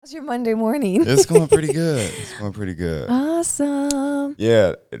How's your Monday morning? It's going pretty good. It's going pretty good. Awesome.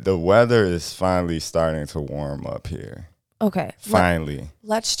 Yeah, the weather is finally starting to warm up here. Okay. Finally.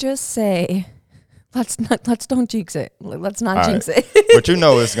 Let's just say, let's don't jinx it. Let's not All jinx right. it. But you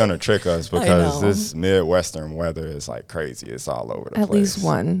know it's going to trick us because know. this Midwestern weather is like crazy. It's all over the At place. least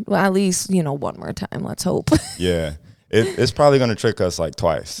one. Well, at least, one more time. Let's hope. Yeah. It's probably going to trick us like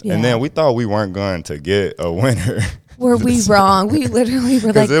twice. Yeah. And then we thought we weren't going to get a winter. Were we wrong? We literally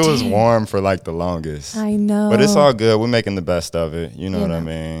were like, Because it was dang. warm for like the longest. I know. But it's all good. We're making the best of it. You know what I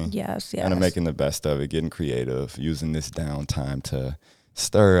mean? Yes, yes. Kind of making the best of it, getting creative, using this downtime to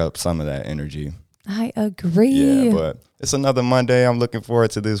stir up some of that energy. I agree. Yeah, but it's another Monday. I'm looking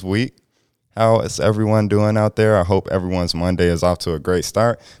forward to this week. How is everyone doing out there? I hope everyone's Monday is off to a great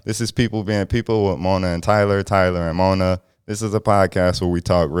start. This is People Being People with Mona and Tyler and Mona. This is a podcast where we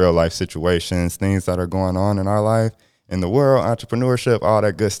talk real life situations, things that are going on in our life, in the world, entrepreneurship, all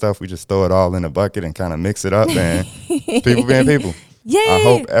that good stuff. We just throw it all in a bucket and kind of mix it up, and people being people. Yay! I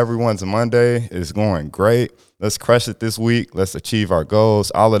hope everyone's Monday is going great. Let's crush it this week. Let's achieve our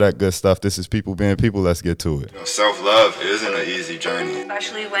goals, all of that good stuff. This is People Being People. Let's get to it. Self-love isn't an easy journey.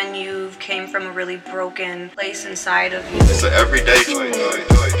 Especially when you came from a really broken place inside of you. It's an everyday choice.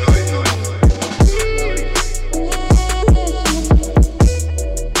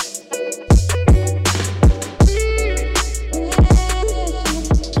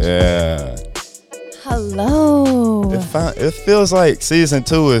 Yeah. Hello. It feels like season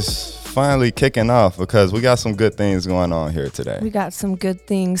 2 is finally kicking off because we got some good things going on here today. We got some good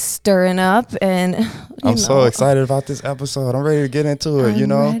things stirring up, and I'm so excited about this episode. I'm ready to get into it.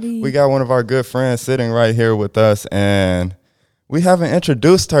 I'm ready. We got one of our good friends sitting right here with us, and we haven't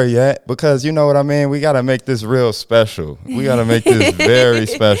introduced her yet because you know what I mean? We got to make this real special. We got to make this very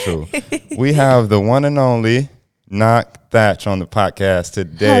special. We have the one and only Knock Thatch on the podcast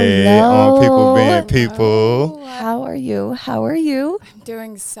today. Hello. On People Being People. How are you? How are you? I'm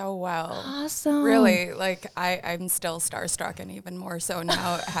doing so well. Awesome. Really, I'm still starstruck, and even more so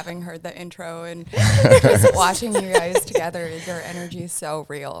now having heard the intro and just watching you guys together. Your energy is so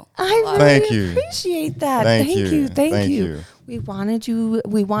real. I love really Thank you. appreciate that. Thank Thank you. you. Thank Thank you. you. We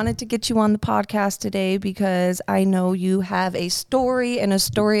wanted to get you on the podcast today because I know you have a story and a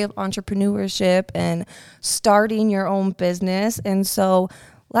story of entrepreneurship and starting your own business. And so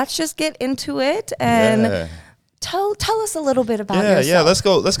let's just get into it and Yeah. tell us a little bit about Yeah,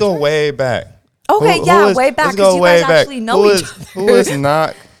 yourself. let's go way back. Okay, way back, let's 'cause go you way guys back. actually know each other. Who is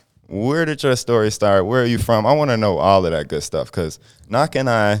Knock? Where did your story start? Where are you from? I want to know all of that good stuff because Knock and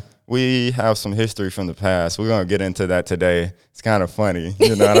I, we have some history from the past. We're going to get into that today. It's kind of funny.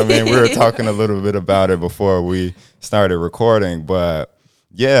 You know what I mean? We were talking a little bit about it before we started recording. But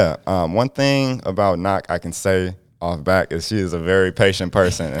yeah, one thing about Knock I can say off back is she is a very patient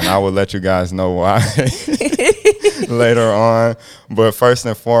person. And I will let you guys know why later on. But first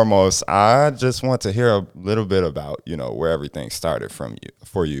and foremost, I just want to hear a little bit about, where everything started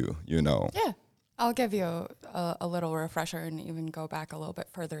for you. Yeah, I'll give you a little refresher and even go back a little bit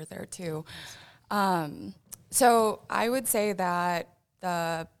further there too. So I would say that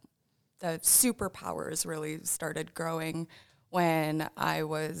the superpowers really started growing when I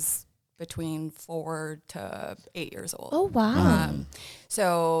was between 4 to 8 years old. Oh, wow.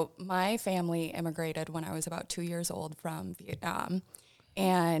 So my family immigrated when I was about 2 years old from Vietnam.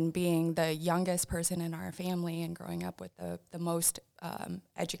 And being the youngest person in our family and growing up with the most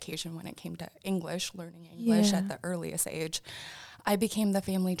education when it came to English, learning English at the earliest age, I became the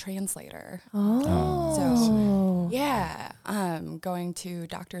family translator. Oh. So, yeah, going to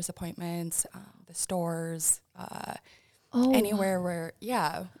doctor's appointments, the stores, anywhere where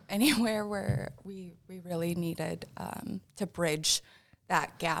we really needed to bridge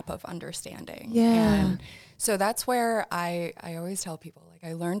that gap of understanding. Yeah. And so that's where I always tell people,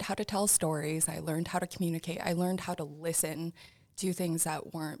 I learned how to tell stories. I learned how to communicate. I learned how to listen to things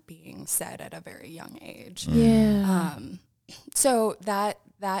that weren't being said at a very young age. Yeah. So that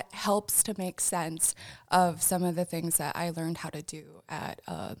helps to make sense of some of the things that I learned how to do at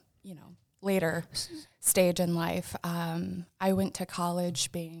a later stage in life. I went to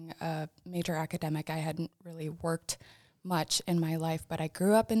college being a major academic. I hadn't really worked much in my life, but I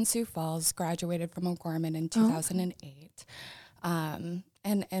grew up in Sioux Falls, graduated from O'Gorman in 2008, and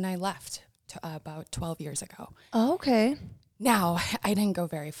I left about 12 years ago. Oh, okay. Now, I didn't go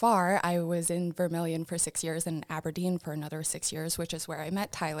very far. I was in Vermilion for 6 years and Aberdeen for another 6 years, which is where I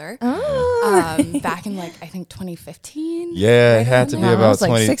met Tyler. Back in I think 2015. Yeah, it had to be Wow, that about was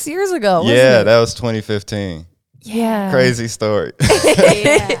 20. like 6 years ago. Wasn't Yeah, it? that was 2015. Yeah. Crazy story.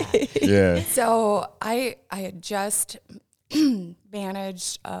 Yeah. Yeah. So I had just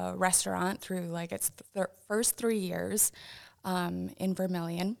managed a restaurant through like its first 3 years in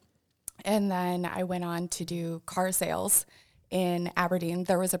Vermilion. And then I went on to do car sales in Aberdeen.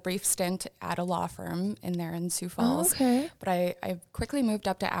 There was a brief stint at a law firm in there in Sioux Falls. Okay. But I quickly moved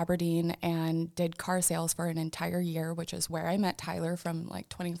up to Aberdeen and did car sales for an entire year, which is where I met Tyler from like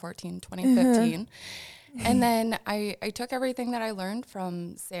 2014, 2015. And then I took everything that I learned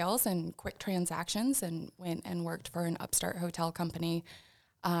from sales and quick transactions and went and worked for an upstart hotel company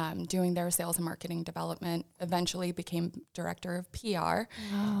doing their sales and marketing development, eventually became director of PR,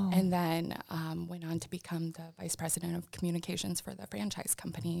 and then went on to become the vice president of communications for the franchise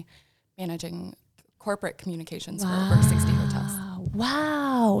company, managing corporate communications for over 60 hotels.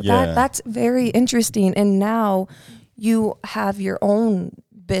 Wow. Yeah. That's very interesting. And now you have your own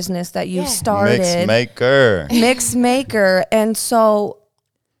business that you've started. Mix Maker. And so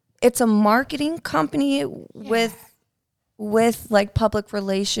it's a marketing company with like public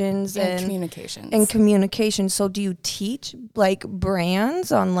relations and communication. So do you teach like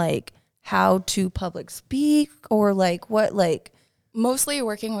brands on like how to public speak or like what like? Mostly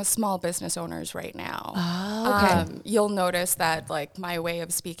working with small business owners right now. Oh, okay. You'll notice that like my way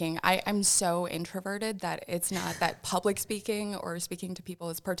of speaking, I'm so introverted that it's not that public speaking or speaking to people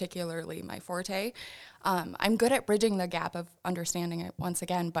is particularly my forte. I'm good at bridging the gap of understanding it once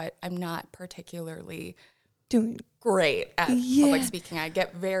again, but I'm not particularly Doing great at public speaking. I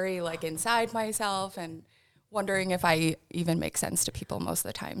get very like inside myself and wondering if I even make sense to people most of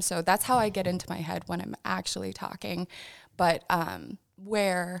the time. So that's how I get into my head when I'm actually talking. But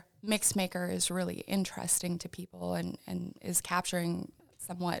where Mix Maker is really interesting to people and is capturing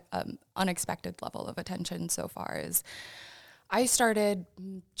somewhat unexpected level of attention so far is I started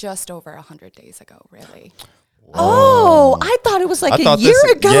just over 100 days ago, really. Oh, I thought it was like a year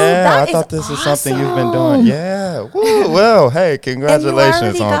ago. Yeah, I thought this was something you've been doing. Yeah. Woo, well, hey,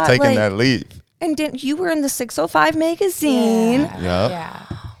 congratulations on taking that leap. And you were in the 605 magazine. Yeah.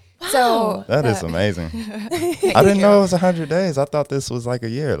 So that is amazing. I didn't know it was 100 days. I thought this was like a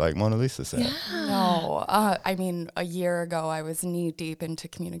year, like Mona Lisa said. No, I mean, a year ago, I was knee deep into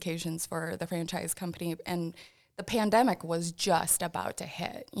communications for the franchise company, and the pandemic was just about to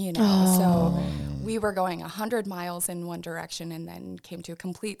hit, you know. So we were going 100 miles in one direction and then came to a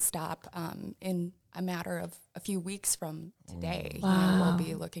complete stop in a matter of a few weeks from today. You know, we'll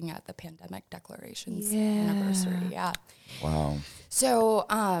be looking at the pandemic declarations anniversary. Yeah. Wow. So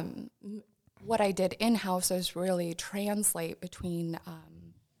what I did in-house was really translate between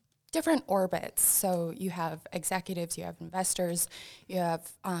different orbits. So you have executives, you have investors, you have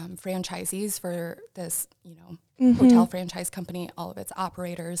franchisees for this, you know, hotel franchise company, all of its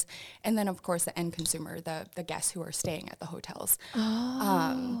operators, and then of course the end consumer, the guests who are staying at the hotels.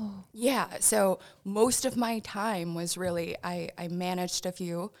 So most of my time was really, I managed a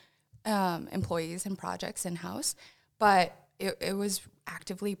few employees and projects in-house, but it was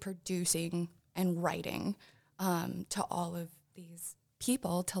actively producing and writing to all of these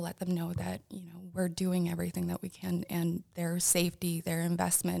people to let them know that, you know, we're doing everything that we can and their safety, their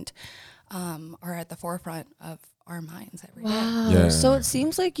investment are at the forefront of our minds every day. Yeah. So it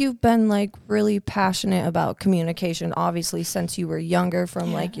seems like you've been like really passionate about communication, obviously since you were younger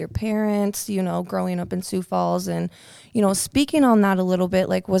from like your parents, you know, growing up in Sioux Falls. And, you know, speaking on that a little bit,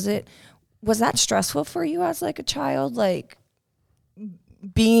 like, was that stressful for you as like a child, like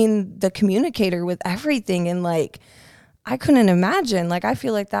being the communicator with everything? And like, I couldn't imagine, like, I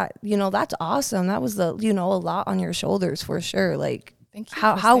feel like that, you know, that's awesome. That was a lot on your shoulders for sure. Like,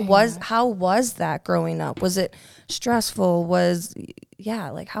 how was that growing up? Was it stressful? How was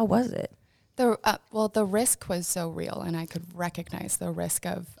it? The risk was so real, and I could recognize the risk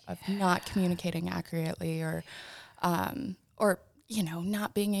of not communicating accurately or you know,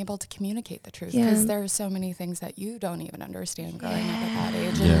 not being able to communicate the truth, because there are so many things that you don't even understand growing up at that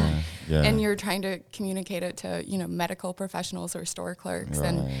age. And you're trying to communicate it to, you know, medical professionals or store clerks.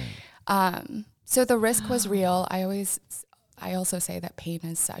 Right. And so the risk was real. I also say that pain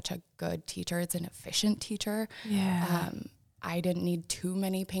is such a good teacher. It's an efficient teacher. Yeah. I didn't need too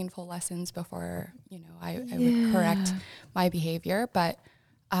many painful lessons before, you know, I would correct my behavior. But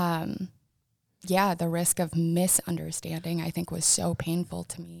the risk of misunderstanding, I think, was so painful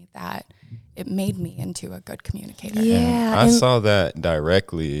to me that it made me into a good communicator. Yeah. I saw that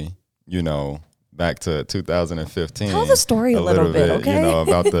directly, you know, back to 2015. Tell the story a little bit, okay? You know,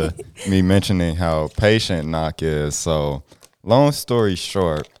 about me mentioning how patient Knock is. So, long story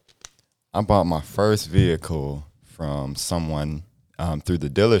short, I bought my first vehicle from someone through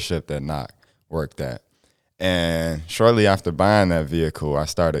the dealership that Knock worked at. And shortly after buying that vehicle, I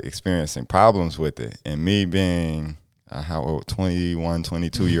started experiencing problems with it. And me being how old, 21,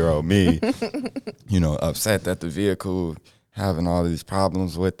 22-year-old me, upset that the vehicle having all these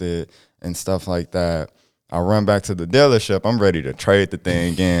problems with it and stuff like that. I run back to the dealership. I'm ready to trade the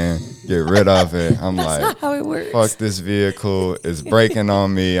thing in, get rid of it. I'm That's like, not how it works. fuck this vehicle. It's breaking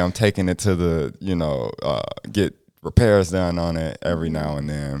on me. I'm taking it to the, get repairs done on it every now and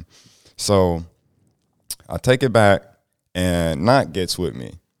then. So I take it back, and Knock gets with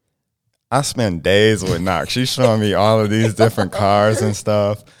me. I spend days with Knock. She's showing me all of these different cars and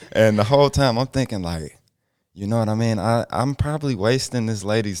stuff. And the whole time I'm thinking like, you know what I mean? I'm probably wasting this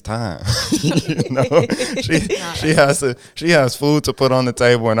lady's time. She has food to put on the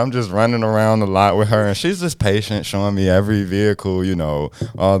table, and I'm just running around a lot with her, and she's just patient, showing me every vehicle,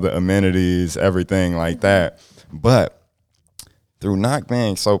 all the amenities, everything like that. But through Knock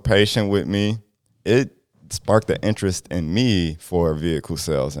being so patient with me, it sparked the interest in me for vehicle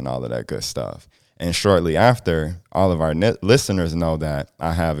sales and all of that good stuff. And shortly after, all of our listeners know that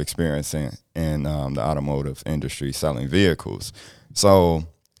I have experience in the automotive industry selling vehicles. So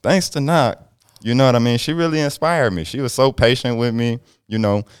thanks to Knock, you know what I mean? She really inspired me. She was so patient with me.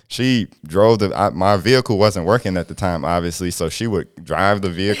 She drove my vehicle wasn't working at the time, obviously. So she would drive the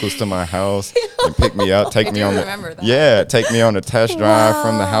vehicles to my house and pick me up, take me on the test drive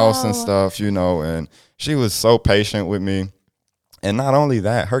from the house and stuff, and she was so patient with me. And not only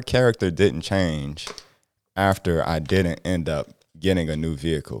that, her character didn't change after I didn't end up getting a new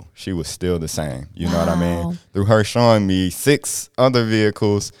vehicle. She was still the same. You know what I mean? Through her showing me 6 other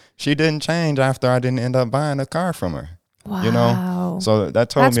vehicles, she didn't change after I didn't end up buying a car from her. Wow. So that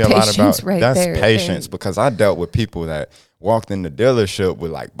told That's me a lot about patience patience, because I dealt with people that walked in the dealership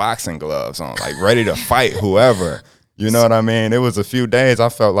with like boxing gloves on, like ready to fight whoever. You know what I mean? It was a few days I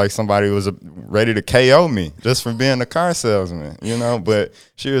felt like somebody was ready to KO me just for being a car salesman, but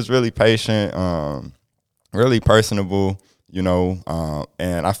she was really patient, really personable,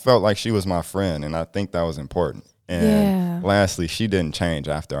 and I felt like she was my friend, and I think that was important. And lastly, she didn't change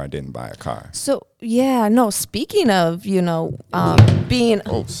after I didn't buy a car. So, speaking of, being...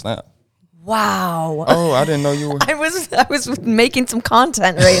 Oh, snap. Wow. Oh, I didn't know you were... I was making some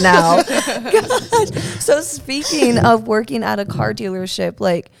content right now. God. So speaking of working at a car dealership,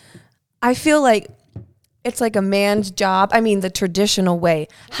 like, I feel like it's like a man's job. I mean, the traditional way.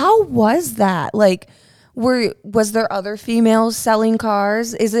 How was that? Like, was there other females selling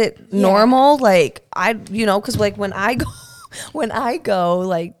cars? Is it normal? Like, because like when I go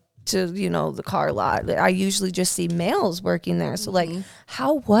like to, the car lot, I usually just see males working there. So like,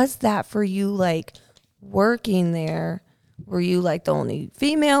 how was that for you? Like working there, were you like the only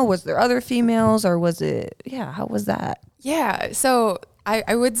female? Was there other females, or was it, how was that? Yeah. So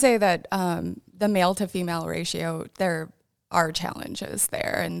I would say that, the male to female ratio, there are challenges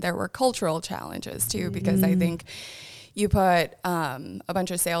there, and there were cultural challenges too, because I think you put a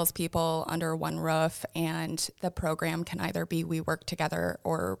bunch of salespeople under one roof, and the program can either be we work together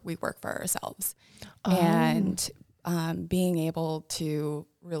or we work for ourselves. And being able to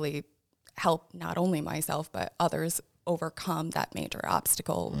really help not only myself but others overcome that major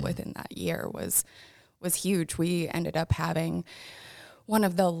obstacle within that year was huge. We ended up having one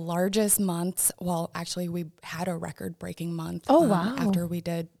of the largest months. Well, actually, we had a record-breaking month. Oh, wow. After we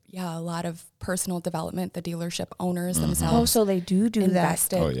did, a lot of personal development. The dealership owners themselves. Oh, so they do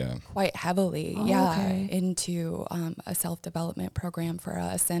invested that. quite heavily, okay. into a self-development program for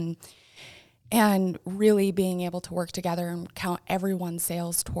us. And really being able to work together and count everyone's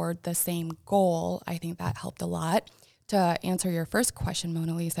sales toward the same goal, I think that helped a lot. To answer your first question,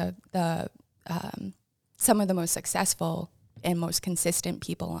 Mona Lisa, some of the most successful and most consistent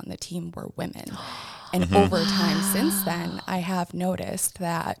people on the team were women. And over time since then, I have noticed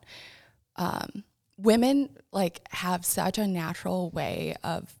that women have such a natural way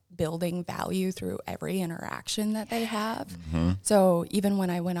of building value through every interaction that they have. So even when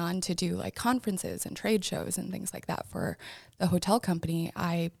I went on to do conferences and trade shows and things like that for the hotel company,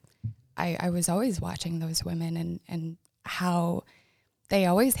 I was always watching those women and how they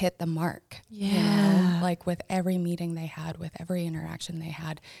always hit the mark. With every meeting they had, with every interaction they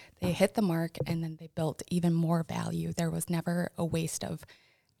had, they hit the mark, and then they built even more value. There was never a waste of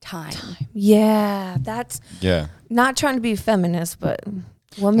time. Yeah, that's not trying to be feminist, but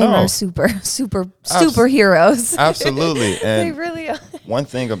women are superheroes. Absolutely. And they really are. One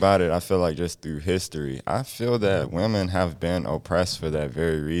thing about it, I feel like just through history, I feel that women have been oppressed for that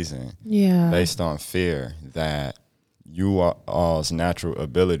very reason. Yeah. Based on fear that you all's natural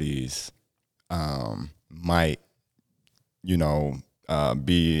abilities might,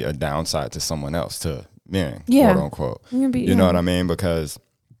 be a downside to someone else, to men, quote unquote. You know what I mean? Because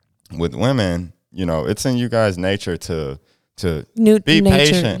with women, it's in you guys' nature to be Nature,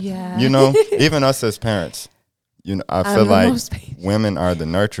 patient. yeah. Even us as parents, I feel I'm the like most patient. women are the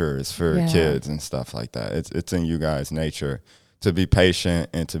nurturers for Yeah. kids and stuff like that. It's in you guys' nature to be patient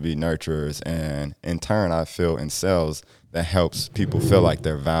and to be nurturers. And in turn, I feel in sales that helps people feel like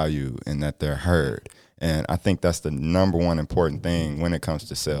they're valued and that they're heard. And I think that's the number one important thing when it comes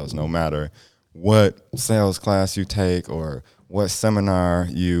to sales, no matter what sales class you take or what seminar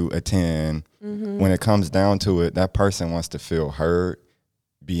you attend. When it comes down to it, that person wants to feel heard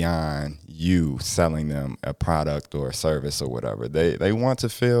beyond you selling them a product or a service or whatever. They want to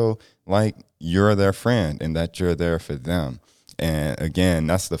feel like you're their friend and that you're there for them. And again,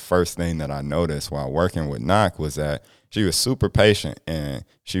 that's the first thing that I noticed while working with Knock was that she was super patient and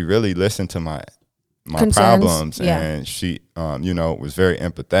she really listened to my Concerns, problems, yeah. and she was very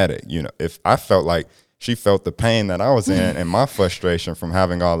empathetic. If I felt like she felt the pain that I was in and my frustration from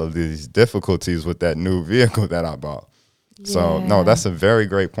having all of these difficulties with that new vehicle that I bought. So no, that's a very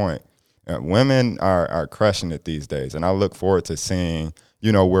great point. Women are crushing it these days, and I look forward to seeing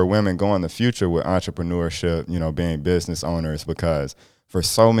where women go in the future with entrepreneurship, being business owners, because for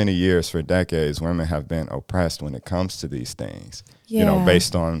so many years, for decades, women have been oppressed when it comes to these things, Yeah.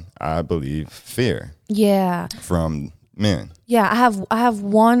 based on, I believe, fear Yeah. from men. Yeah, I have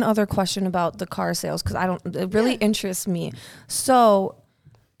one other question about the car sales because it really interests me. So,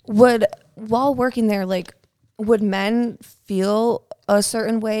 while working there, like, would men feel a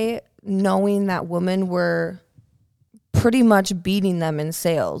certain way knowing that women were pretty much beating them in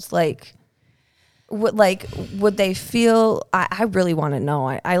sales? Would they feel? I really want to know.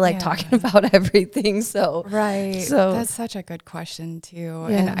 I like Yeah. talking about everything. So Right. So That's such a good question too.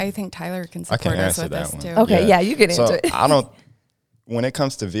 Yeah. And I think Tyler can I can support us answer with that this one. too. Okay, yeah, you can answer So it. when it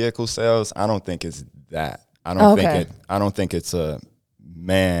comes to vehicle sales, I don't think it's that. I don't Okay. think it's a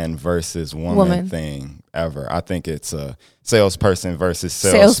man versus woman Woman. thing ever. I think it's a salesperson versus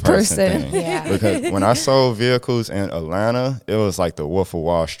salesperson Salesperson. thing. Yeah. Because when I sold vehicles in Atlanta, it was like the Wolf of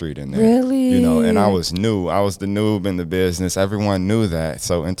Wall Street in there. Really? And I was new. I was the noob in the business. Everyone knew that.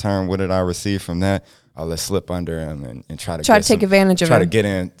 So in turn, what did I receive from that? Let's slip under him and try to take advantage of try to him. get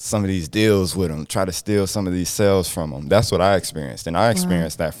in some of these deals with them, try to steal some of these sales from them. That's what I experienced, and I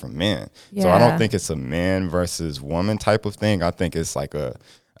experienced that from men. So I Yeah. don't think it's a man versus woman type of thing. I think it's like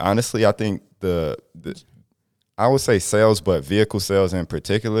honestly, I think I would say sales, but vehicle sales in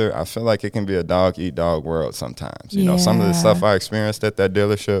particular, I feel like it can be a dog eat dog world sometimes. Some of the Yeah. stuff I experienced at that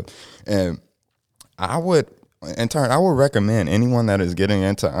dealership, and I would recommend anyone that is getting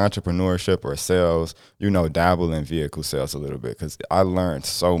into entrepreneurship or sales, dabble in vehicle sales a little bit, because I learned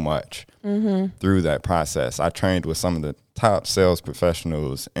so much through that process. I trained with some of the top sales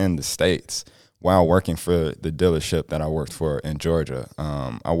professionals in the States while working for the dealership that I worked for in Georgia.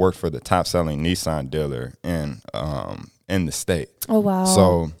 I worked for the top selling Nissan dealer in the state. Oh wow.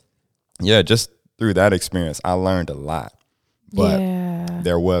 So yeah, just through that experience, I learned a lot. But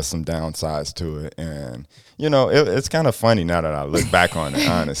there was some downsides to it, and it's kind of funny now that I look back on it.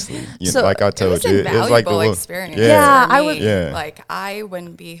 Honestly, So- like I It told was you, a it was like the valuable experience. Yeah, for I me. would- Yeah. Like I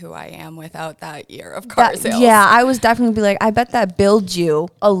wouldn't be who I am without that year of car sales. Yeah, I was definitely be like, I bet that builds you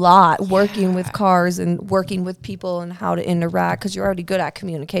a lot working with cars and working with people and how to interact because you're already good at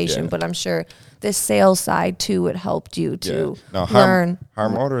communication. Yeah. But I'm sure this sales side too, it helped you to No, learn. Har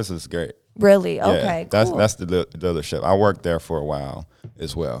Motors is great. Really? Yeah, Okay, cool. that's the dealership. I worked there for a while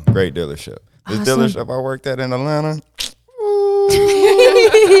as well. Great dealership. This Awesome. dealership I worked at in Atlanta.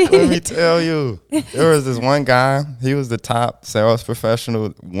 Let me tell you, there was this one guy. He was the top sales professional,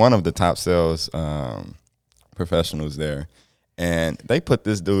 one of the top sales professionals there, and they put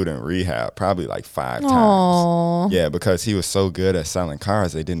this dude in rehab probably like 5 times. Aw. Yeah, because he was so good at selling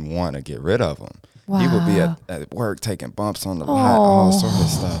cars, they didn't want to get rid of him. He would be Wow. at work taking bumps on the lot, all sort of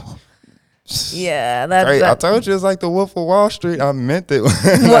stuff. Yeah, that's Great. I told you it's like the Wolf of Wall Street. I meant it. When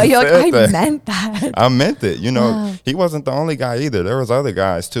well, I you're said like, I that. meant that. I meant it. Wow. He wasn't the only guy either. There was other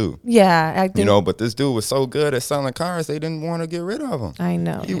guys too. Yeah, I think But this dude was so good at selling cars, they didn't want to get rid of him. I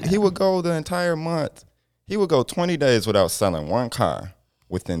know. He would go the entire month. He would go 20 days without selling one car.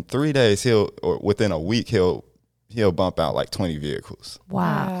 Within 3 days, within a week, he'll bump out like 20 vehicles.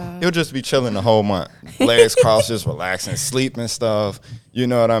 Wow. He'll just be chilling the whole month, legs crossed, just relaxing, sleeping stuff. You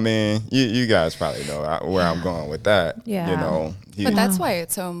know what I mean? You guys probably know where I'm going with that. Yeah. But that's why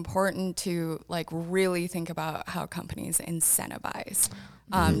it's so important to like really think about how companies incentivize,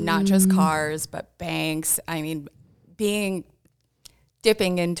 not just cars, but banks. I mean,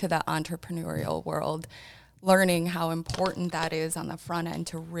 dipping into the entrepreneurial world, learning how important that is on the front end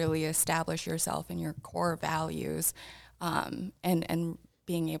to really establish yourself and your core values, and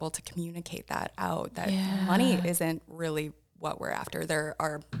being able to communicate that out, that money isn't really what we're after. There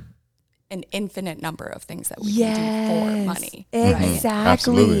are an infinite number of things that we can do for money. Exactly.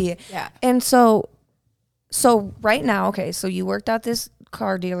 Absolutely. Yeah. And so right now, okay, so you worked at this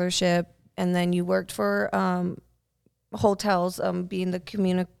car dealership, and then you worked for hotels, being the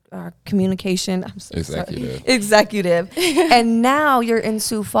communication executive. And now you're in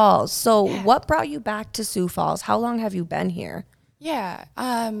Sioux Falls. So what brought you back to Sioux Falls? How long have you been here? Yeah.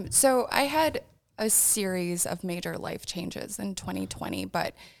 So I had a series of major life changes in 2020,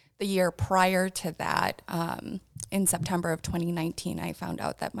 but the year prior to that, in September of 2019, I found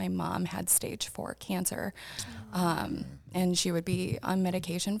out that my mom had stage 4 cancer, and she would be on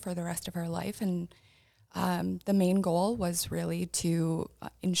medication for the rest of her life. And the main goal was really to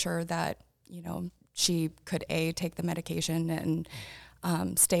ensure that, she could take the medication and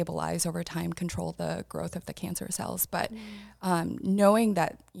stabilize over time, control the growth of the cancer cells. But knowing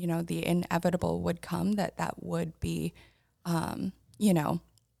that, the inevitable would come, that would be,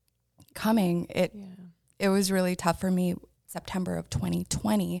 coming, it was really tough for me, September of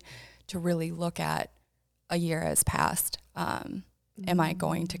 2020, to really look at a year has passed. Am I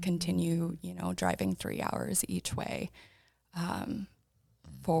going to continue, driving 3 hours each way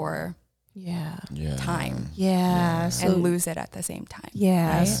for time? Yeah. And lose it at the same time.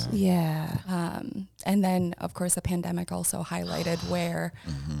 Yes. Right? Yeah. And then, of course, the pandemic also highlighted where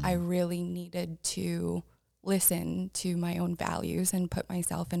I really needed to listen to my own values and put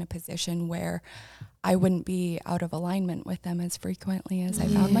myself in a position where I wouldn't be out of alignment with them as frequently as I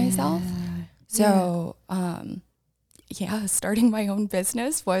found myself. So, starting my own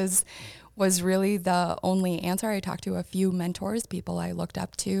business was really the only answer. I talked to a few mentors, people I looked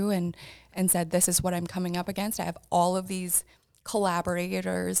up to, and said, this is what I'm coming up against. I have all of these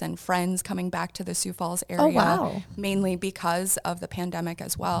collaborators and friends coming back to the Sioux Falls area, mainly because of the pandemic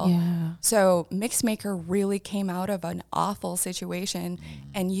as well. Yeah. So Mixmaker really came out of an awful situation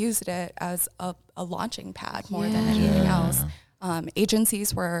and used it as a launching pad more than anything else.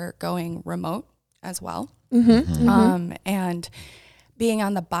 Agencies were going remote as well. And being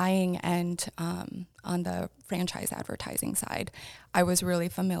on the buying end, on the franchise advertising side, I was really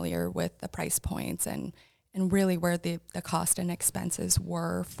familiar with the price points and really where the cost and expenses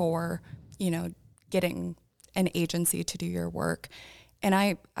were for, getting an agency to do your work. And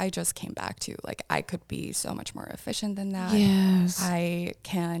I just came back to, I could be so much more efficient than that. Yes. I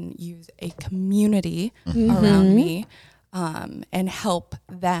can use a community around me and help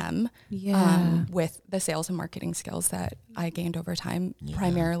them with the sales and marketing skills that I gained over time,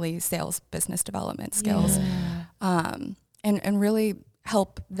 primarily sales, business development skills, and really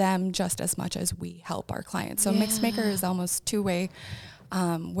help them just as much as we help our clients. So Mixmaker is almost two-way,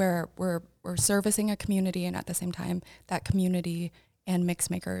 where we're servicing a community, and at the same time, that community and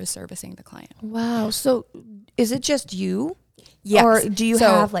Mixmaker is servicing the client. Wow. So is it just you? Yes. Or do you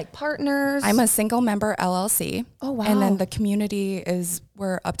have partners? I'm a single member LLC. Oh, wow. And then the community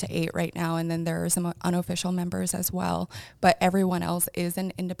we're up to 8 right now. And then there are some unofficial members as well. But everyone else is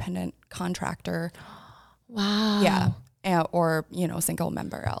an independent contractor. Wow. Yeah. Or, single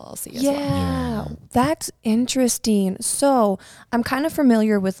member LLC as well. Yeah, that's interesting. So I'm kind of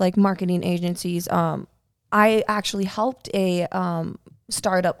familiar with marketing agencies. I actually helped a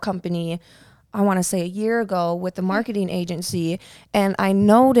startup company, I want to say a year ago, with the marketing agency. And I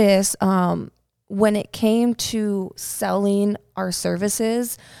noticed when it came to selling our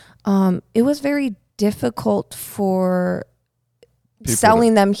services, it was very difficult for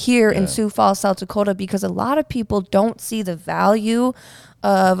selling them here in Sioux Falls, South Dakota, because a lot of people don't see the value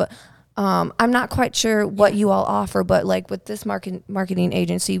of, I'm not quite sure what you all offer, but with this marketing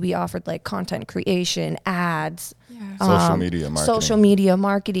agency, we offered content creation, ads, social media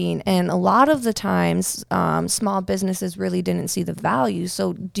marketing. And a lot of the times, small businesses really didn't see the value.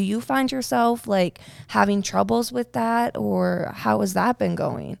 So do you find yourself having troubles with that, or how has that been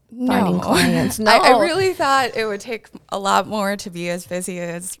going? Finding clients? No. I really thought it would take a lot more to be as busy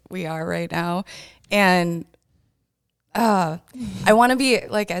as we are right now. And I want to be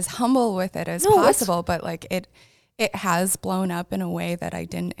as humble with it as possible, but it has blown up in a way that I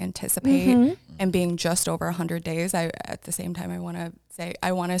didn't anticipate. And being just over 100 days, at the same time, I want to say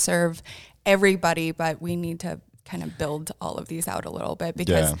I want to serve everybody, but we need to kind of build all of these out a little bit,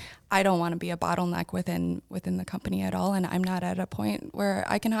 because I don't want to be a bottleneck within the company at all. And I'm not at a point where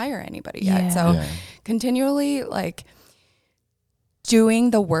I can hire anybody yet. So continually doing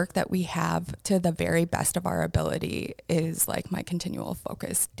the work that we have to the very best of our ability is my continual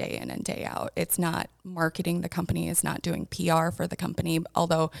focus day in and day out. It's not marketing the company, it's not doing PR for the company,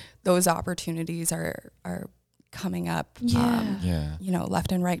 although those opportunities are coming up, Yeah. you know,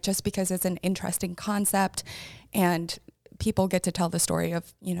 left and right, just because it's an interesting concept, and people get to tell the story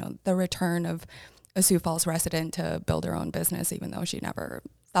of, you know, the return of a Sioux Falls resident to build her own business, even though she never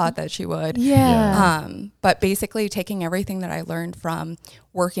thought that she would. Yeah. But basically taking everything that I learned from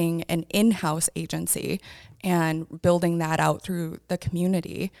working an in-house agency and building that out through the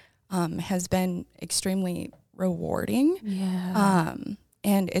community has been extremely rewarding. Yeah.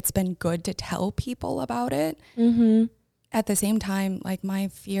 And it's been good to tell people about it. Mm-hmm. At the same time, like, my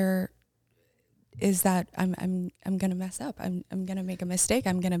fear is that I'm gonna mess up. I'm gonna make a mistake.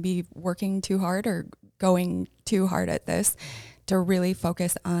 I'm gonna be working too hard or going too hard at this, to really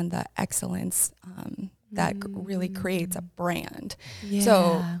focus on the excellence that really creates a brand. Yeah.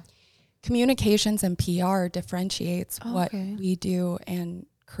 So communications and PR differentiates what Okay. we do and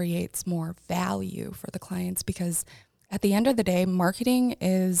creates more value for the clients, because at the end of the day, marketing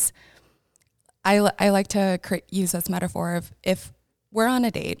is, I like to use this metaphor of, if we're on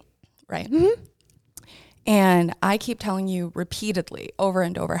a date, right? Mm-hmm. And I keep telling you repeatedly over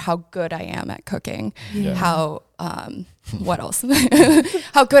and over how good I am at cooking, Yeah. how, what else?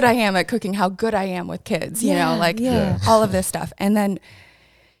 How good I am at cooking, how good I am with kids, you know, like yeah. all of this stuff. And then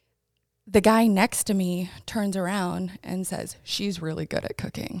the guy next to me turns around and says, she's really good at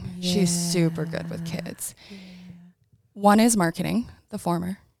cooking. She's super good with kids. One is marketing, the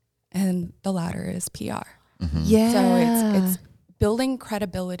former, and the latter is PR. Yeah. So it's building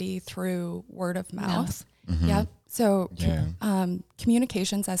credibility through word of mouth. Yeah. So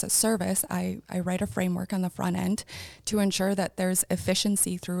communications as a service, I write a framework on the front end to ensure that there's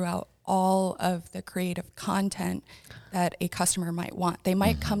efficiency throughout all of the creative content that a customer might want. They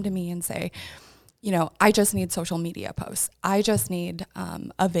might come to me and say, you know, I just need social media posts. I just need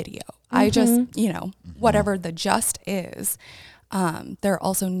a video. I just, you know, whatever the just is. There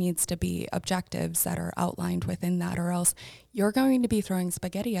also needs to be objectives that are outlined within that, or else you're going to be throwing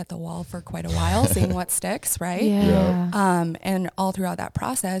spaghetti at the wall for quite a while, seeing what sticks, right? Yeah. And all throughout that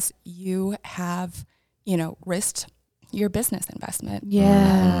process, you have, you know, risked your business investment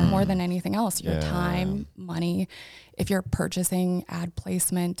Yeah. more than anything else, your Yeah. time, money. If you're purchasing ad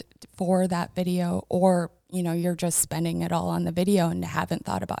placement for that video, or, you know, you're just spending it all on the video and haven't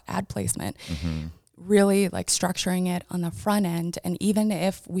thought about ad placement, really like structuring it on the front end. And even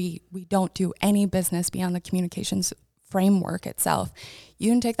if we don't do any business beyond the communications framework itself,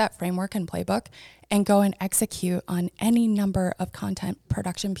 you can take that framework and playbook and go and execute on any number of content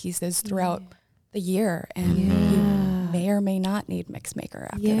production pieces throughout the year. And you may or may not need Mixmaker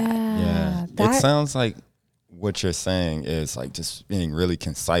after that. Yeah. That- It sounds like what you're saying is like just being really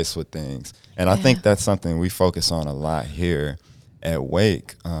concise with things. And I think that's something we focus on a lot here at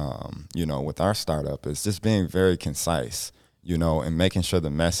Wake, you know, with our startup, is just being very concise, you know, and making sure the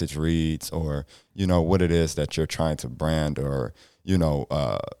message reads, or, you know, what it is that you're trying to brand or, you know,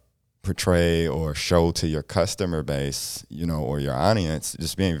 portray or show to your customer base, you know, or your audience,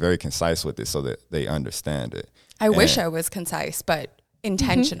 just being very concise with it so that they understand it. I wish I was concise, but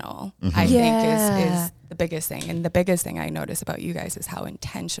intentional, I Yeah. think is the biggest thing. And the biggest thing I notice about you guys is how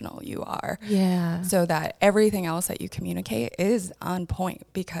intentional you are. Yeah. So that everything else that you communicate is on point,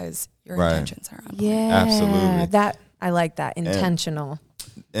 because your Right. intentions are on point. Yeah. Absolutely. That, I like that. Intentional.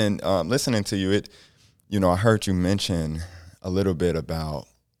 And listening to you, you know, I heard you mention a little bit about,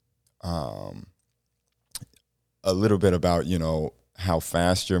 you know, how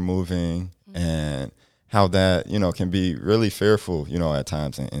fast you're moving and how that, you know, can be really fearful, you know, at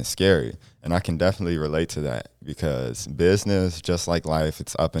times and scary. And I can definitely relate to that, because business, just like life,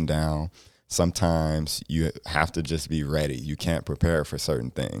 it's up and down. Sometimes you have to just be ready. You can't prepare for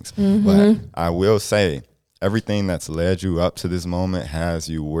certain things. But I will say, everything that's led you up to this moment has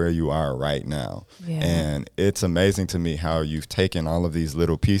you where you are right now. Yeah. And it's amazing to me how you've taken all of these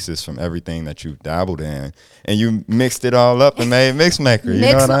little pieces from everything that you've dabbled in and you mixed it all up and made Mixmaker. You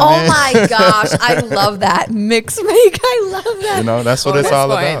know what I mean? Oh my gosh, I love that. Mixmaker, I love that. You know, that's what it's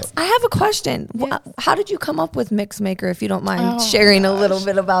Bonus all points. about. I have a question. How did you come up with Mixmaker, if you don't mind sharing a little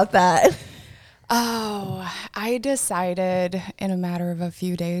bit about that? Oh, I decided in a matter of a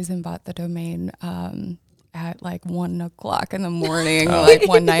few days and bought the domain at like 1 o'clock in the morning, like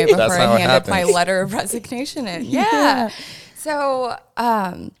one night before That's how I it handed my happens. letter of resignation in. Yeah. So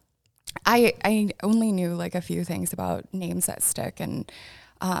I only knew like a few things about names that stick, and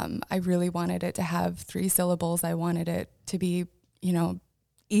I really wanted it to have 3 syllables. I wanted it to be, you know,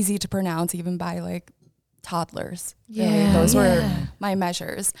 easy to pronounce even by like toddlers. Really. Yeah, Those were yeah. my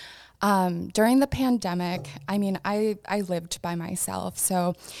measures. During the pandemic, I mean, I lived by myself.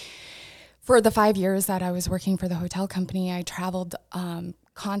 So for the 5 years that I was working for the hotel company, I traveled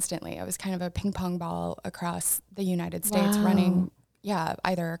constantly. I was kind of a ping pong ball across the United States running,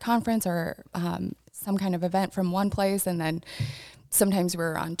 either a conference or some kind of event from one place. And then sometimes we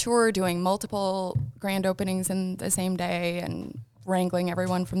were on tour doing multiple grand openings in the same day and wrangling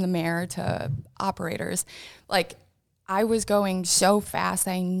everyone from the mayor to operators. Like, I was going so fast,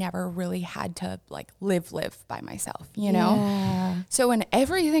 I never really had to like live by myself, you know? Yeah. So when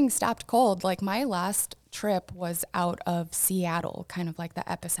everything stopped cold, like my last trip was out of Seattle, kind of like the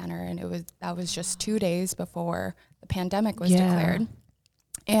epicenter. And that was just 2 days before the pandemic was declared.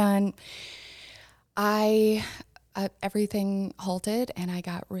 And everything halted and I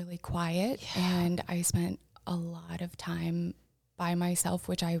got really quiet and I spent a lot of time by myself,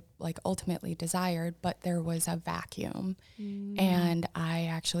 which I like ultimately desired, but there was a vacuum and I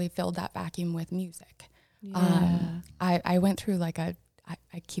actually filled that vacuum with music. I went through like I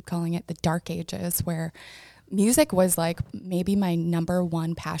keep calling it the dark ages, where music was like maybe my number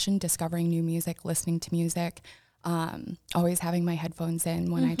one passion, discovering new music, listening to music, always having my headphones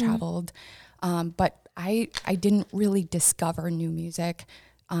in when I traveled. But I didn't really discover new music,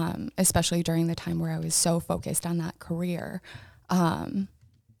 especially during the time where I was so focused on that career. And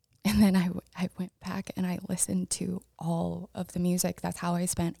then I went back and I listened to all of the music. That's how I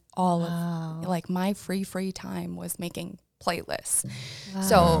spent all of like my free time was making playlists.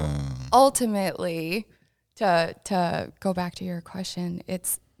 So ultimately, to go back to your question,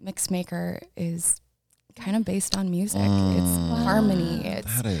 it's Mixmaker is kind of based on music. It's harmony.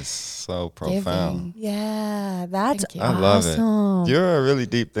 That is so profound. giving. Yeah, that's Thank you. I love awesome. it. You're a really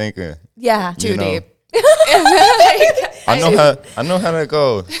deep thinker. Yeah. Too deep. I know how that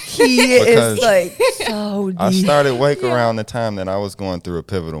goes. He Because is like so I deep. started Wake around the time that I was going through a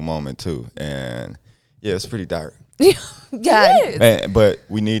pivotal moment too, and it's pretty dark. Yeah. But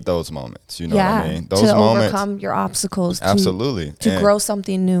we need those moments. You know what I mean? Those to moments, overcome your obstacles. absolutely, To and, grow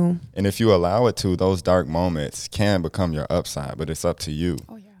something new. and if you allow it to, those dark moments can become your upside. But it's up to you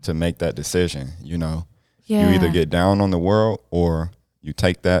to make that decision. You know, Yeah. you either get down on the world or you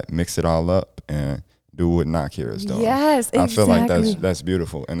take that, mix it all up, and do what Nakia is doing. Yes, I feel like exactly. that's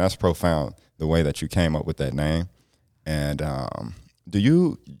beautiful and that's profound, the way that you came up with that name. And do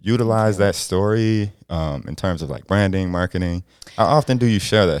you utilize that story in terms of like branding, marketing? How often do you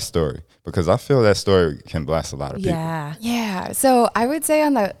share that story? Because I feel that story can bless a lot of people. Yeah. Yeah. So I would say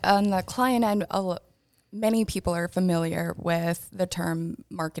on the client end, many people are familiar with the term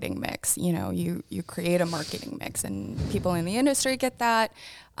marketing mix. You know, you create a marketing mix, and people in the industry get that.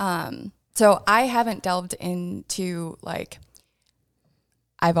 So I haven't delved into like.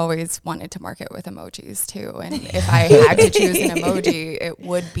 I've always wanted to market with emojis too, and if I had to choose an emoji, it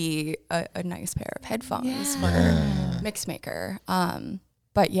would be a nice pair of headphones for Mixmaker.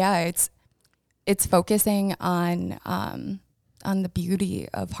 But yeah, it's focusing on the beauty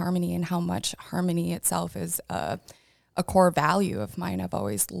of harmony and how much harmony itself is a core value of mine. I've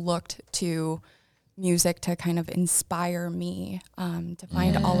always looked to music to kind of inspire me to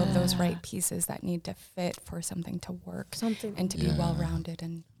find all of those right pieces that need to fit for something to work and to be well-rounded.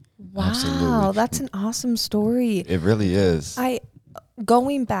 And Wow, Absolutely. that's an awesome story. It really is.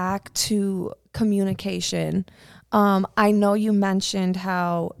 Going back to communication, I know you mentioned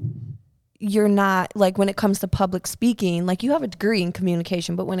how you're not like when it comes to public speaking, like you have a degree in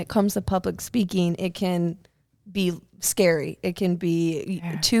communication, but when it comes to public speaking, it can be scary. It can be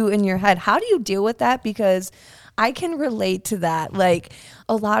too in your head. How do you deal with that? Because I can relate to that. Like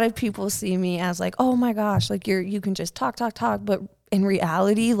a lot of people see me as like, oh my gosh, like you can just talk, but in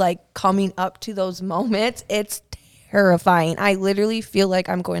reality, like coming up to those moments, it's terrifying. I literally feel like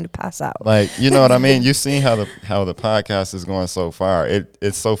I'm going to pass out. Like, you know what I mean? You've seen how the podcast is going so far.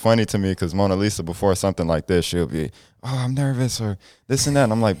 It's so funny to me because Mona Lisa, before something like this, she'll be, oh, I'm nervous or this and that.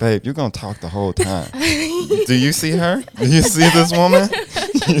 And I'm like, babe, you're going to talk the whole time. Do you see her? Do you see this woman?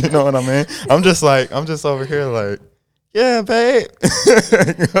 You know what I mean? I'm just over here like, yeah, babe.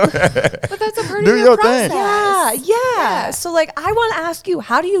 Go ahead. but that's a part Do of your your thing. process. Yeah. So like, I want to ask you,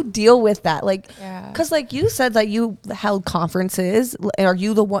 how do you deal with that? Like, Yeah. cause like you said that you held conferences. Are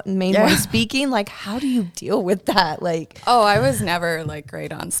you the main one speaking? Like, how do you deal with that? Like, Oh, I was never like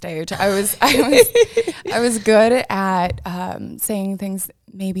great on stage. I was good at saying things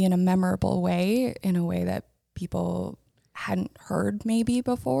maybe in a memorable way, in a way that people hadn't heard maybe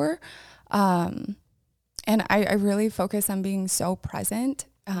before. And I really focus on being so present.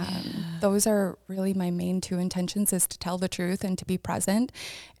 Those are really my main two intentions, is to tell the truth and to be present.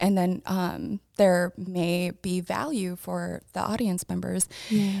 And then there may be value for the audience members.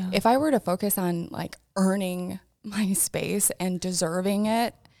 If I were to focus on like earning my space and deserving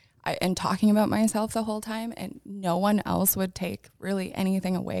it, and talking about myself the whole time, and no one else would take really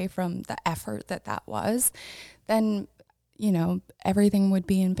anything away from the effort that was, then, you know, everything would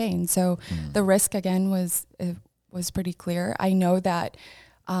be in vain. So the risk again was pretty clear. I know that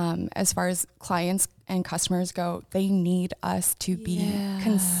as far as clients and customers go, they need us to be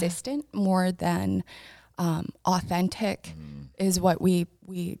consistent more than authentic is what we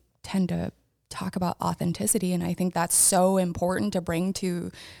tend to talk about, authenticity. And I think that's so important to bring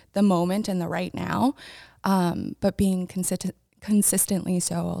to the moment and the right now. But being consistently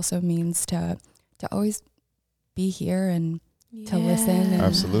so also means to always be here and to listen and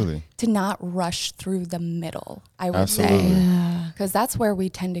Absolutely. to not rush through the middle, I would Absolutely. say. Because that's where we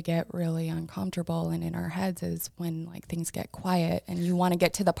tend to get really uncomfortable and in our heads is when like things get quiet and you want to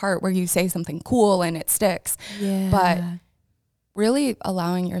get to the part where you say something cool and it sticks. But really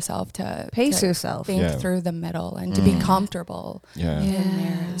allowing yourself to Pace yourself. think through the middle and to be comfortable in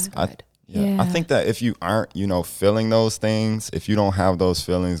there is good. I think that if you aren't, you know, feeling those things, if you don't have those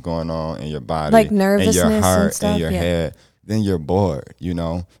feelings going on in your body, Like in nervousness your and heart, stuff, in your head, then you're bored, you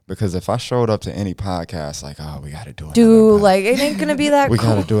know? Because if I showed up to any podcast like, oh, we got to do another podcast. Like, it ain't going to be that We cool.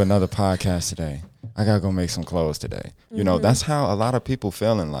 got to do another podcast today. I got to go make some clothes today. You know, that's how a lot of people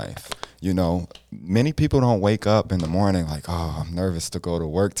feel in life. You know, many people don't wake up in the morning like, oh, I'm nervous to go to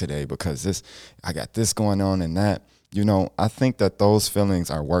work today because I got this going on and that. You know, I think that those feelings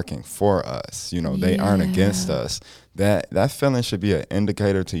are working for us. You know, they aren't against us. That feeling should be an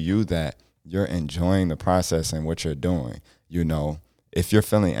indicator to you that you're enjoying the process and what you're doing. You know, if you're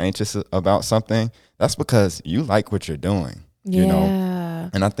feeling anxious about something, that's because you like what you're doing. You know,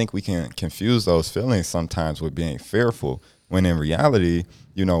 and I think we can confuse those feelings sometimes with being fearful, when in reality,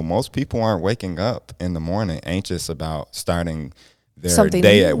 you know, most people aren't waking up in the morning anxious about starting their Something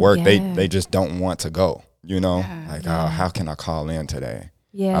day new, at work. They just don't want to go, you know, oh, how can I call in today?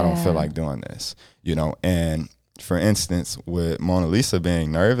 I don't feel like doing this, you know. And for instance, with Mona Lisa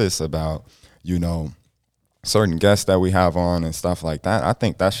being nervous about, you know, certain guests that we have on and stuff like that, I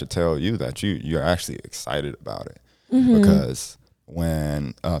think that should tell you that you're actually excited about it. Because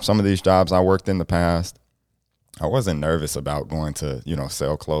when some of these jobs I worked in the past, I wasn't nervous about going to, you know,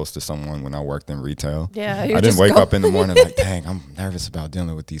 sell clothes to someone when I worked in retail. Yeah, I didn't wake up in the morning like, dang, I'm nervous about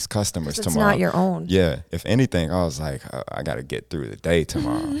dealing with these customers It's tomorrow. not your own. Yeah. If anything, I was like, I got to get through the day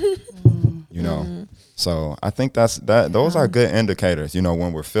tomorrow. You know? So I think those are good indicators, you know,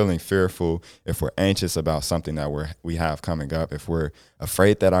 when we're feeling fearful, if we're anxious about something that we have coming up, if we're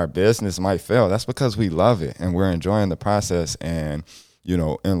afraid that our business might fail, that's because we love it and we're enjoying the process. And, you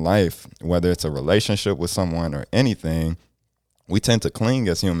know, in life, whether it's a relationship with someone or anything, we tend to cling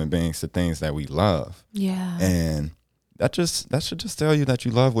as human beings to things that we love. Yeah. And that should just tell you that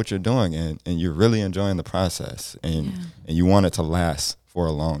you love what you're doing and you're really enjoying the process and you want it to last for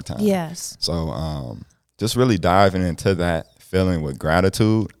a long time. Yes. So just really diving into that feeling with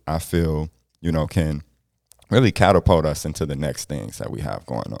gratitude, I feel, you know, can really catapult us into the next things that we have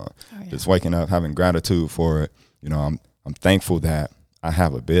going on. Just waking up, having gratitude for it. You know, I'm thankful that I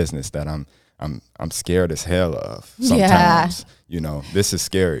have a business that I'm scared as hell of sometimes. You know, this is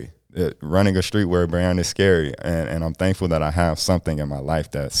scary. Running a streetwear brand is scary, and I'm thankful that I have something in my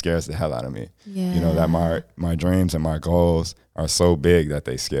life that scares the hell out of me. You know, that my dreams and my goals are so big that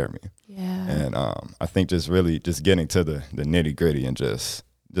they scare me. And I think just really just getting to the nitty gritty and just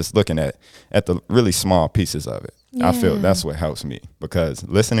looking at the really small pieces of it. I feel that's what helps me, because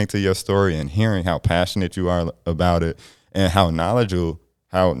listening to your story and hearing how passionate you are about it and how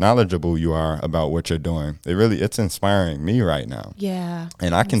knowledgeable you are about what you're doing, it's inspiring me right now. Yeah.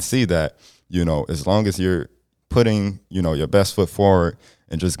 And I can see that, you know, as long as you're putting, you know, your best foot forward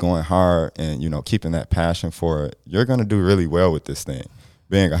and just going hard and, you know, keeping that passion for it, you're going to do really well with this thing.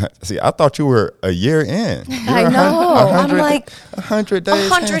 I thought you were a year in. I know. I'm like 100 days.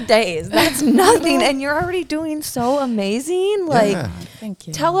 100 days. That's nothing, and you're already doing so amazing. Like, Thank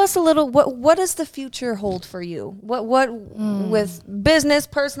you. tell us a little. What does the future hold for you? What with business,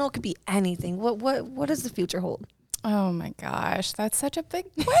 personal, could be anything. What does the future hold? Oh my gosh, that's such a big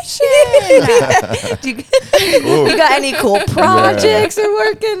question. Do you got any cool projects you're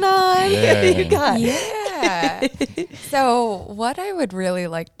working on? You got So what I would really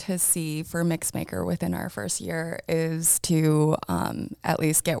like to see for Mixmaker within our first year is to at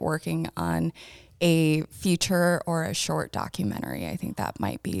least get working on a feature or a short documentary. I think that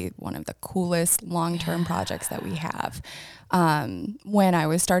might be one of the coolest long-term projects that we have. When I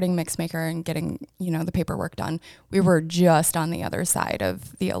was starting Mixmaker and getting, you know, the paperwork done, we were just on the other side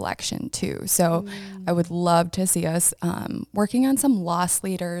of the election too. So I would love to see us working on some loss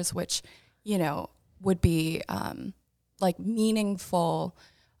leaders, which, you know, would be like meaningful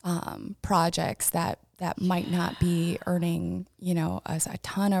projects that might not be earning, us a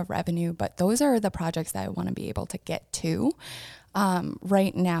ton of revenue, but those are the projects that I want to be able to get to.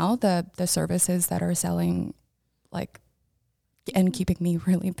 Right now, the services that are selling and keeping me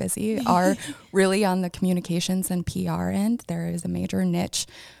really busy are really on the communications and PR end. There is a major niche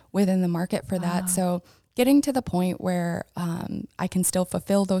within the market for that. So getting to the point where I can still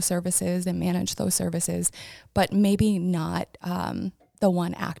fulfill those services and manage those services, but maybe not the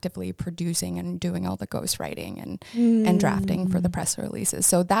one actively producing and doing all the ghostwriting and drafting for the press releases.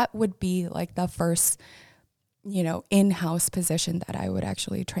 So that would be like the first, in-house position that I would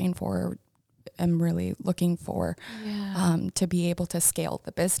actually train for. I'm really looking for to be able to scale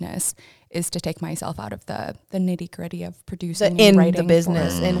the business, is to take myself out of the nitty gritty of producing and writing the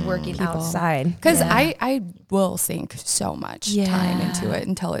business and working people. Outside. Because I will sink so much time into it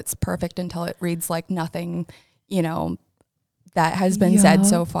until it's perfect, until it reads like nothing, that has been said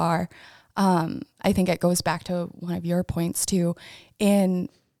so far. I think it goes back to one of your points too. In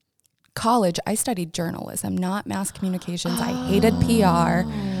college, I studied journalism, not mass communications. I hated PR.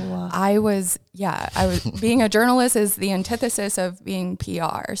 I was being a journalist is the antithesis of being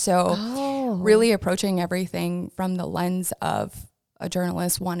PR. So really approaching everything from the lens of a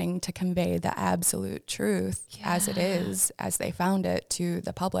journalist wanting to convey the absolute truth as it is, as they found it to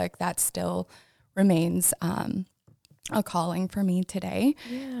the public, that still remains a calling for me today.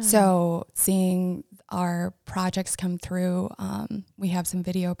 So seeing our projects come through, we have some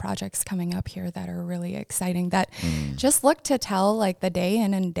video projects coming up here that are really exciting that just look to tell like the day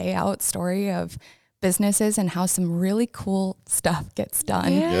in and day out story of businesses and how some really cool stuff gets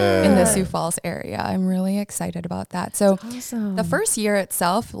done in the Sioux Falls area. I'm really excited about that. So the first year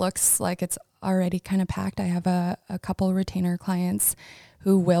itself looks like it's already kind of packed. I have a couple retainer clients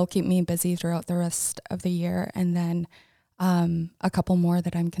who will keep me busy throughout the rest of the year. And then a couple more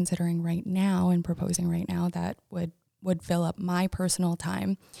that I'm considering right now and proposing right now that would fill up my personal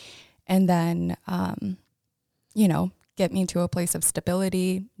time. And then, get me to a place of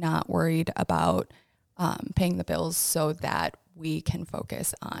stability, not worried about paying the bills, so that we can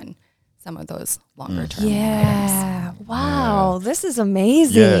focus on some of those longer term items. Wow. This is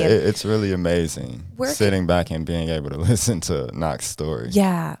amazing. Yeah, it's really amazing sitting back and being able to listen to Knock's story.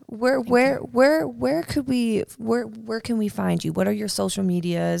 Yeah. Where can we find you? What are your social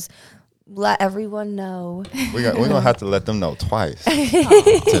medias? Let everyone know. We're going to have to let them know twice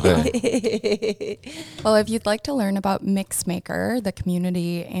today. Well, if you'd like to learn about Mixmaker, the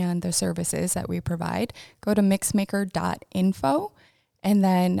community and the services that we provide, go to mixmaker.info. And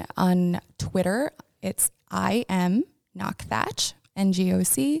then on Twitter, it's I am Knockthatch,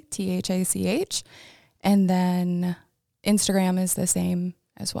 NGOCTHACH. And then Instagram is the same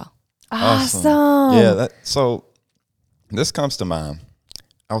as well. Awesome. Yeah. So this comes to mind.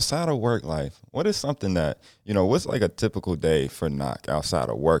 Outside of work life, what is something that, what's like a typical day for Knock outside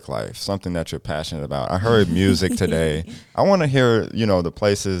of work life? Something that you're passionate about. I heard music today. I want to hear, the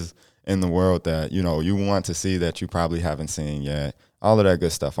places in the world that, you want to see that you probably haven't seen yet. All of that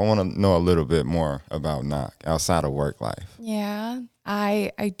good stuff. I want to know a little bit more about Knock outside of work life. Yeah,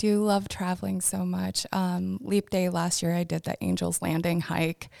 I do love traveling so much. Leap Day last year, I did the Angel's Landing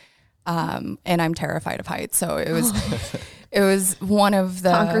hike, and I'm terrified of heights. So it was it was one of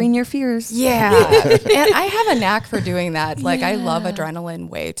the conquering your fears. Yeah, and I have a knack for doing that. Like I love adrenaline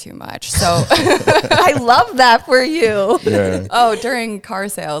way too much. So I love that for you. Yeah. Oh, during car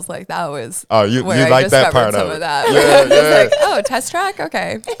sales, like that was you where like I that part some of it. of that. Yeah, I was like, oh, test track,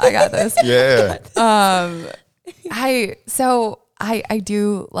 okay, I got this. Yeah. I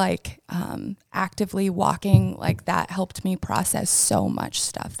do like actively walking. Like that helped me process so much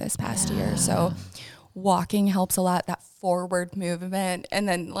stuff this past year. So walking helps a lot, that forward movement. And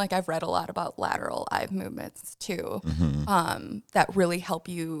then like I've read a lot about lateral eye movements too, that really help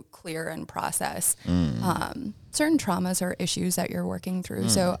you clear and process certain traumas or issues that you're working through.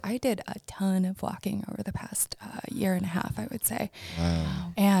 So I did a ton of walking over the past year and a half, I would say.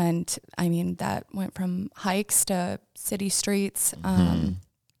 Wow. And I mean, that went from hikes to city streets.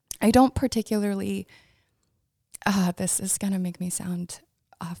 I don't particularly, this is going to make me sound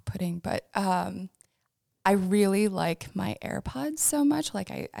off-putting, but I really like my AirPods so much.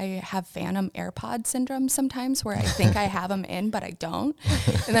 Like I have phantom AirPod syndrome sometimes where I think I have them in, but I don't.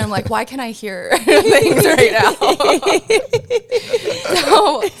 And then I'm like, why can't I hear things right now?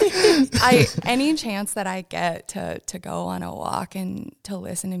 So any chance that I get to go on a walk and to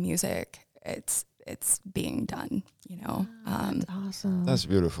listen to music, it's being done, That's awesome. That's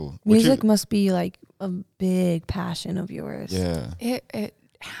beautiful. Music must be like a big passion of yours. Yeah. It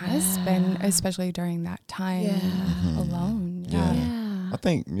has been, especially during that time alone. Yeah. I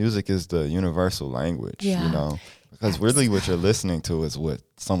think music is the universal language, you Yeah. know, because really what you're listening to is what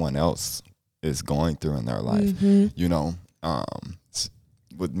someone else is going through in their life, you know,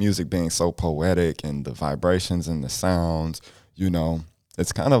 with music being so poetic and the vibrations and the sounds, you know,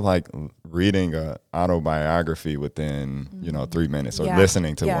 it's kind of like reading a autobiography within, you know, 3 minutes, or Yeah.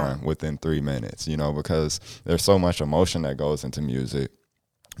 listening to Yeah. one within 3 minutes, you know, because there's so much emotion that goes into music.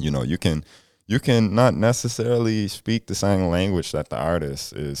 You know, you can not necessarily speak the same language that the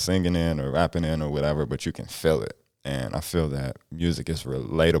artist is singing in or rapping in or whatever, but you can feel it. And I feel that music is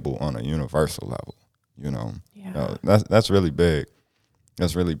relatable on a universal level, you know. Yeah. That's really big.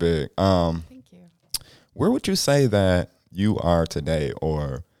 That's really big. Thank you. Where would you say that you are today,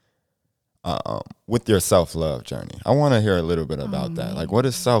 or with your self-love journey? I want to hear a little bit about that. Like, what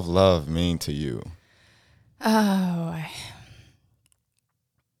does self-love mean to you?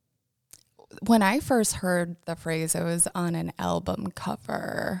 When I first heard the phrase, it was on an album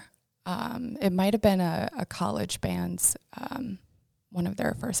cover. It might have been a college band's, one of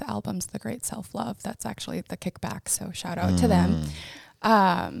their first albums, The Great Self-Love. That's actually The Kickback, so shout out to them.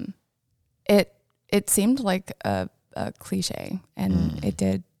 It seemed like a cliche, and it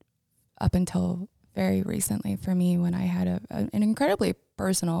did up until very recently for me, when I had an incredibly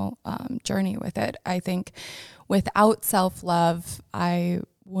personal journey with it. I think without self-love, I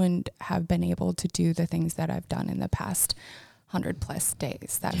wouldn't have been able to do the things that I've done in the past 100+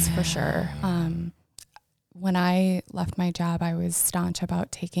 days. That's for sure. When I left my job, I was staunch about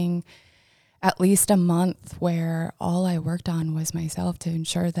taking at least a month where all I worked on was myself, to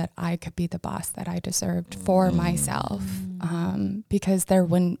ensure that I could be the boss that I deserved for myself. Because there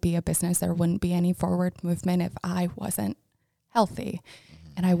wouldn't be a business, there wouldn't be any forward movement if I wasn't healthy.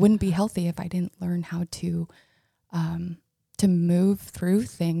 And I wouldn't be healthy if I didn't learn how to move through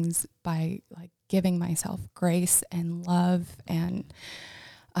things by like giving myself grace and love,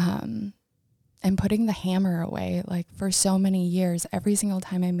 and putting the hammer away. Like, for so many years, every single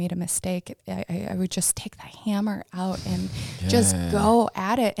time I made a mistake, I would just take the hammer out and just go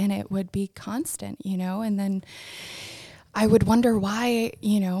at it, and it would be constant, you know. And then I would wonder why,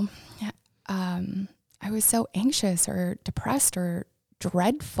 you know, I was so anxious or depressed or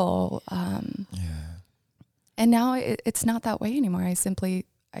dreadful. And now it's not that way anymore. I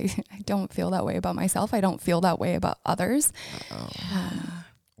don't feel that way about myself. I don't feel that way about others.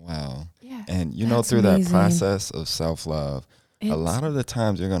 Wow. Yeah. And you know, That's through that amazing. process of self-love, a lot of the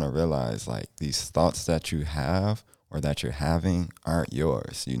times you're going to realize, like, these thoughts that you have or that you're having aren't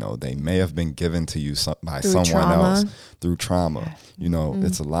yours. You know, they may have been given to you by Through someone trauma. else through trauma. You know,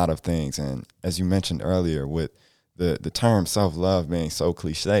 it's a lot of things. And as you mentioned earlier, with the term self-love being so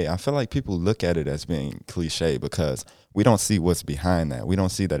cliche, I feel like people look at it as being cliche because we don't see what's behind that. We don't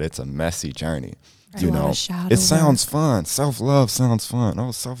see that it's a messy journey. Right. You A lot of know, shadow it sounds work. fun. Self-love sounds fun.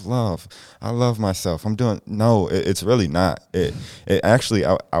 Oh, self-love. I love myself. No, it's really not. It actually,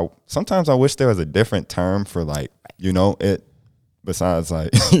 I sometimes I wish there was a different term for, like, you know, it, besides,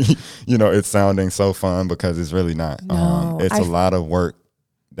 like, you know, it's sounding so fun, because it's really not. No, It's a lot of work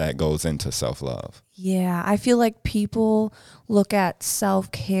that goes into self-love. Yeah, I feel like people look at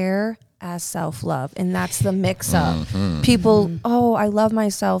self-care as self-love, and that's the mix-up. People, oh, I love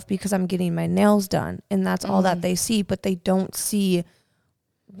myself because I'm getting my nails done, and that's all that they see, but they don't see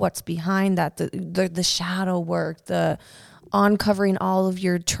what's behind that, the shadow work, the uncovering all of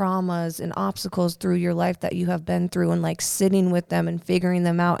your traumas and obstacles through your life that you have been through, and like sitting with them and figuring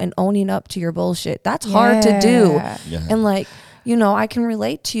them out and owning up to your bullshit. That's hard to do. Yeah. And like, you know, I can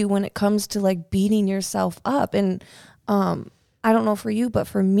relate to you when it comes to like beating yourself up. And I don't know for you, but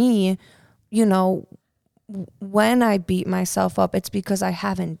for me, you know, when I beat myself up, it's because I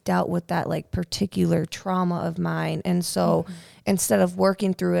haven't dealt with that like particular trauma of mine. And so instead of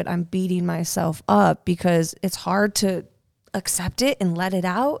working through it, I'm beating myself up because it's hard to accept it and let it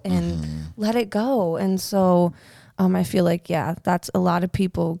out and let it go. And so I feel like, yeah, that's a lot of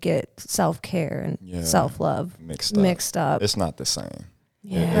people get self-care and self-love mixed up. It's not the same.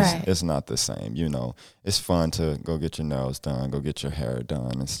 Yeah. It's not the same. You know, it's fun to go get your nails done, go get your hair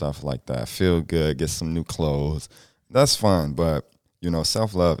done and stuff like that. Feel good, get some new clothes. That's fun. But, you know,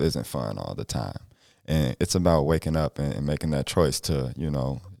 self-love isn't fun all the time. And it's about waking up and making that choice to, you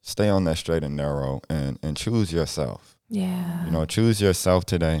know, stay on that straight and narrow and choose yourself. Yeah. You know, choose yourself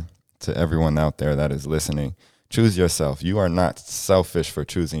today. To everyone out there that is listening, choose yourself. You are not selfish for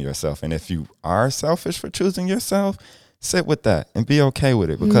choosing yourself. And if you are selfish for choosing yourself, sit with that and be okay with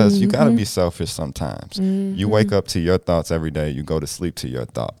it, because you got to be selfish sometimes. You wake up to your thoughts every day. You go to sleep to your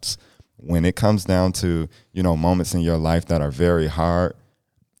thoughts. When it comes down to, you know, moments in your life that are very hard,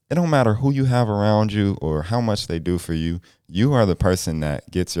 it don't matter who you have around you or how much they do for you. You are the person that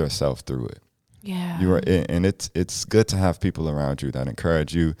gets yourself through it. Yeah. You are, and it's good to have people around you that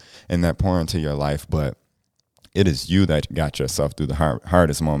encourage you and that pour into your life, but it is you that got yourself through the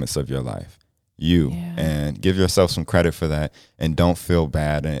hardest moments of your life. You. Yeah. And give yourself some credit for that, and don't feel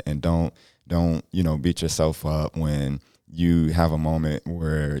bad, and don't beat yourself up when you have a moment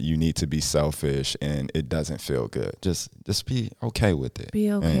where you need to be selfish and it doesn't feel good. Just be okay with it.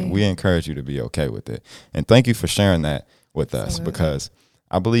 Be okay. And we encourage you to be okay with it. And thank you for sharing that with us, because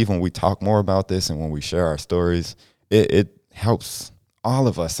I believe when we talk more about this and when we share our stories, it helps all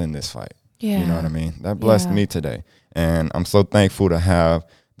of us in this fight. Yeah. You know what I mean? That blessed me today. And I'm so thankful to have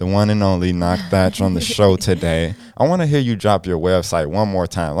the one and only Knock Thatch on the show today. I want to hear you drop your website one more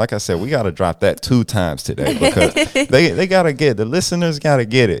time. Like I said, we got to drop that 2 times today, because they got to get, the listeners got to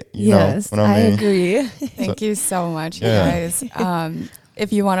get it. You know what I mean? Agree. Thank you so much, you guys.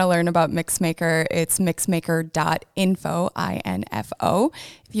 If you want to learn about Mixmaker, it's mixmaker.info, INFO.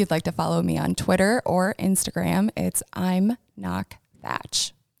 If you'd like to follow me on Twitter or Instagram, it's I'm Knock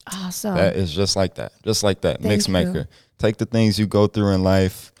Thatch. Awesome. That is just like that. Just like that. Thank Mixmaker. you. Take the things you go through in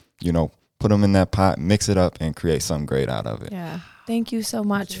life, put them in that pot, mix it up, and create something great out of it. Yeah. Thank you so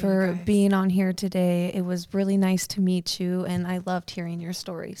much for being on here today. It was really nice to meet you, and I loved hearing your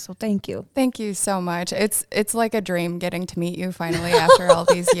story. So thank you. Thank you so much. It's like a dream getting to meet you finally after all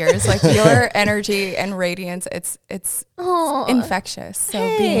these years. Like your energy and radiance, it's infectious. So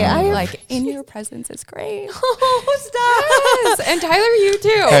being in your presence is great. Oh, stop. Yes. And Tyler, you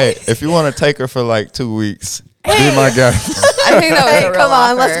too. Hey, if you want to take her for like 2 weeks, be my guest. I think that was a real Come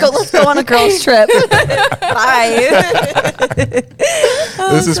on, offer. let's go on a girls trip. Bye.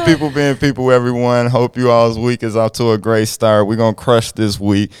 This is People Being People, everyone. Hope you all's week is off to a great start. We're going to crush this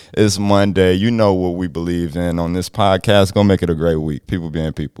week. It's Monday. You know what we believe in on this podcast. Going to make it a great week. People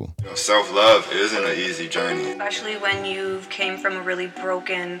Being People. Self-love isn't an easy journey. Especially when you came from a really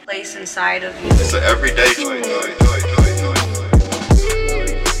broken place inside of you. It's an everyday choice.